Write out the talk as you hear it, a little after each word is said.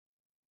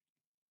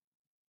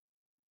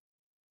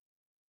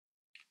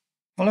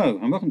Hello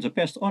and welcome to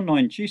Best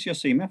Online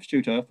GCSE Maths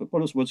Tutor for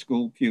Pupils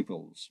School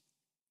pupils.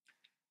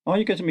 Are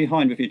you getting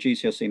behind with your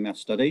GCSE Maths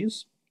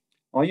studies?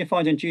 Are you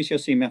finding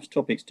GCSE Maths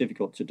topics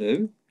difficult to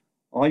do?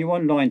 Are you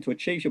online to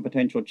achieve your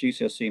potential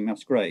GCSE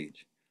Maths grade?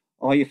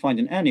 Are you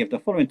finding any of the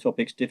following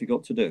topics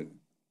difficult to do?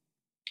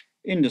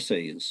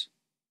 Indices,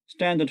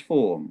 standard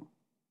form,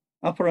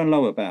 upper and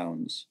lower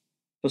bounds,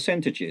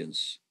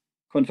 percentages,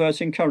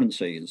 converting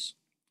currencies,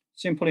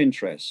 simple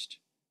interest,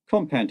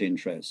 compound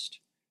interest,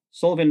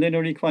 solving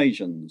linear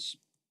equations,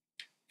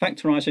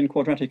 factorizing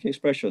quadratic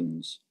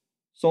expressions,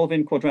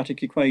 solving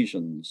quadratic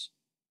equations,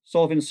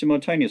 solving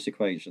simultaneous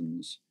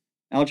equations,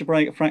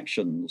 algebraic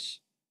fractions,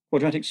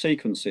 quadratic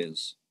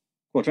sequences,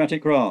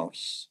 quadratic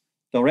graphs,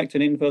 direct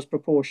and inverse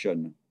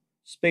proportion,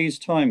 speeds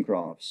time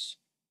graphs,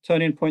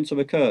 turning points of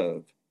a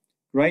curve,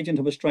 gradient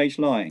of a straight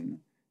line,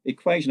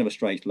 equation of a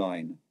straight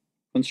line,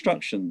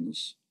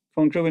 constructions,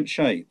 congruent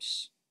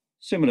shapes,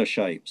 similar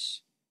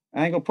shapes,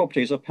 angle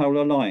properties of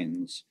parallel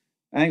lines,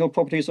 angle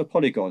properties of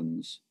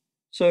polygons,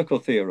 circle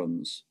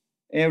theorems,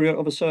 area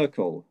of a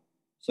circle,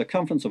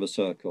 circumference of a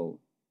circle,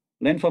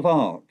 length of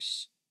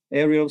arcs,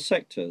 area of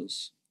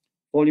sectors,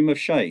 volume of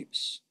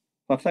shapes,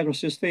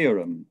 Pythagoras'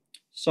 theorem,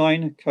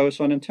 sine,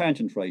 cosine and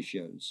tangent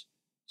ratios,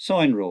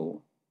 sine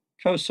rule,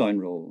 cosine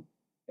rule,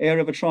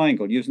 area of a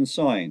triangle using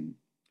sine,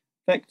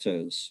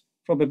 vectors,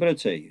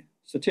 probability,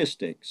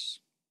 statistics.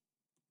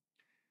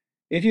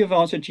 If you have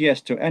answered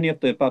yes to any of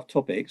the above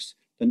topics,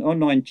 then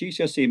online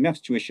GCSE Maths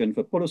tuition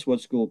for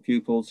Pupils School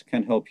pupils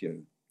can help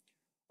you.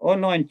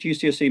 Online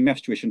GCSE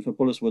Maths tuition for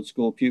Pupils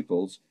School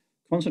pupils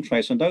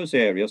concentrates on those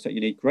areas that you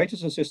need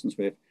greatest assistance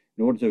with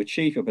in order to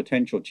achieve your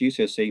potential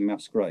GCSE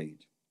Maths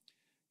grade.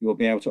 You will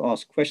be able to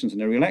ask questions in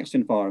a relaxed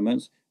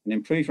environment and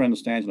improve your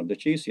understanding of the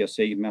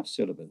GCSE Maths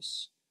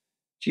syllabus.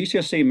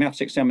 GCSE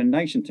Maths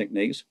examination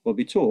techniques will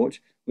be taught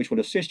which will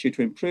assist you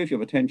to improve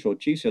your potential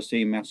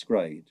GCSE Maths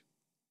grade.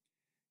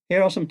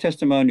 Here are some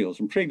testimonials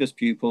from previous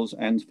pupils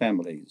and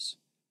families.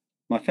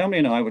 My family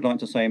and I would like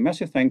to say a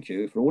massive thank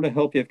you for all the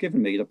help you have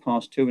given me the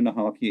past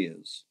 2.5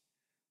 years.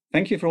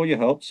 Thank you for all your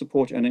help,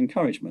 support and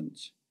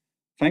encouragement.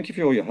 Thank you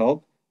for all your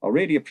help. I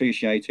really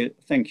appreciate it.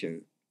 Thank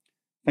you.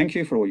 Thank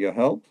you for all your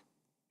help.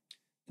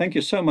 Thank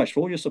you so much for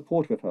all your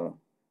support with her.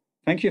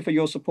 Thank you for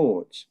your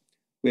support.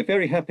 We're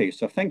very happy,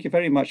 so thank you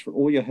very much for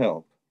all your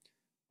help.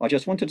 I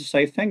just wanted to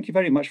say thank you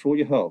very much for all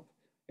your help.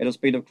 It has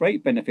been of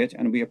great benefit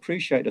and we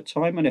appreciate the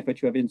time and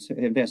effort you have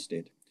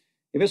invested.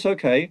 If it's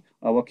okay,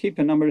 I will keep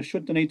a number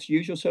should the need to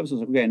use your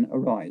services again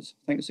arise.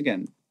 Thanks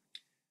again.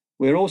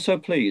 We're also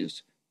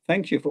pleased.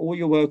 Thank you for all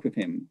your work with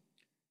him.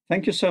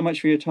 Thank you so much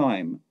for your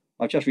time.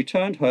 I've just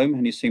returned home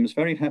and he seems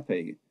very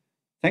happy.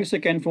 Thanks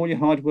again for all your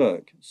hard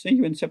work. See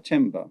you in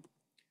September.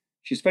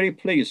 She's very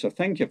pleased, so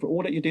thank you for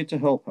all that you did to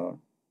help her.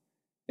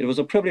 It was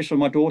a privilege for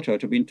my daughter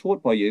to have been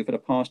taught by you for the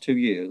past 2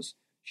 years.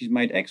 She's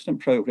made excellent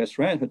progress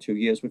throughout her 2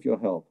 years with your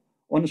help.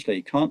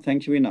 Honestly, can't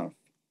thank you enough.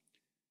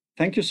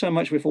 Thank you so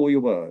much for all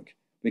your work.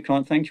 We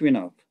can't thank you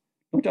enough.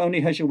 Not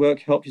only has your work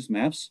helped his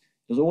maths,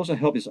 it has also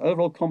helped his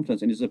overall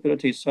confidence in his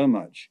abilities so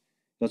much.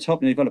 It has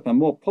helped him develop a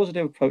more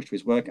positive approach to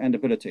his work and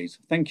abilities.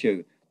 Thank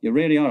you. You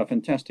really are a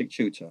fantastic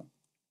tutor.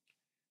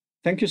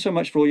 Thank you so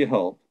much for all your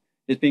help.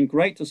 It's been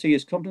great to see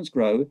his confidence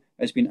grow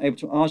as he's been able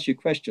to ask you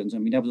questions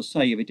and been able to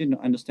say if he didn't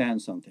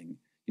understand something.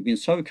 You've been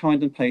so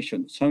kind and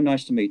patient. So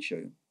nice to meet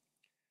you.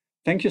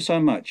 Thank you so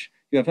much.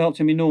 You have helped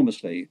him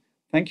enormously.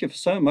 Thank you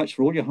so much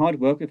for all your hard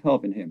work with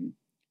helping him.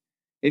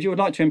 If you would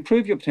like to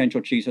improve your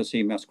potential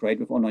GCSE Maths grade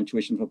with online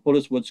tuition for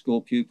Pupils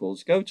School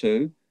pupils, go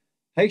to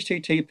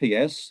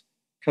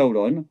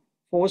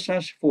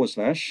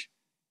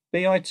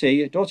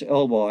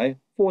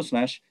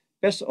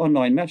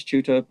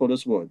https://bit.ly/bestonlinemathstutor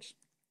Pupils.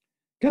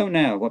 Go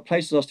now, where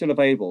places are still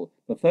available,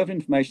 for further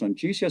information on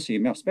GCSE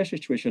Maths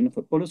specialist tuition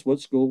for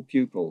Pupils School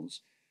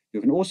pupils. You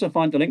can also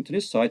find the link to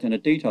this site and the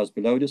details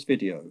below this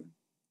video.